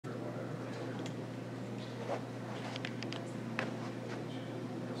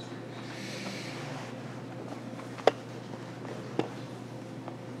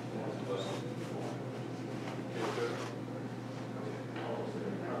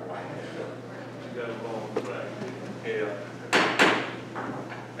got them on track. Yeah.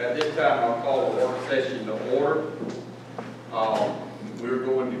 At this time, I'll call the work session to order. We're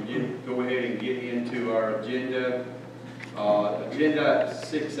going to go ahead and get into our agenda. Agenda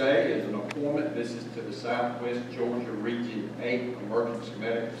 6A is an appointment. This is to the Southwest Georgia Region 8 Emergency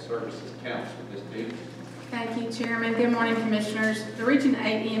Medical Services Council. Ms. Dean. Thank you, Chairman. Good morning, Commissioners. The Region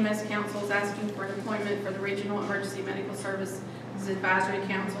 8 EMS Council is asking for an appointment for the Regional Emergency Medical Services Advisory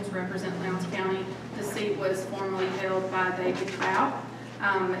Council to represent Lowndes County. The seat was formerly held by David Cloud.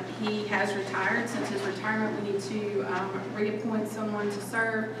 He has retired. Since his retirement, we need to reappoint someone to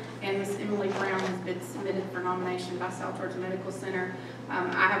serve, and Ms. Emily Brown has been submitted for nomination by South Georgia Medical Center.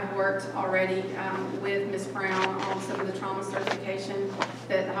 I have worked already with Ms. Brown on some of the trauma certification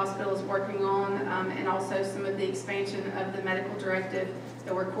that the hospital is working on, and also some of the expansion of the medical directive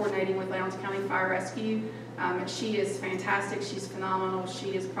that we're coordinating with Lowndes County Fire Rescue. She is fantastic. She's phenomenal.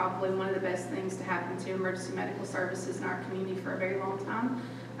 She is probably one of the best things to happen to emergency medical services in our community for a very long time.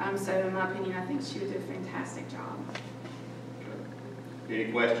 So in my opinion, I think she would do a fantastic job.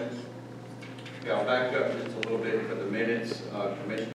 Any questions? Yeah, I'll back up just a little bit for the minutes. Commissioner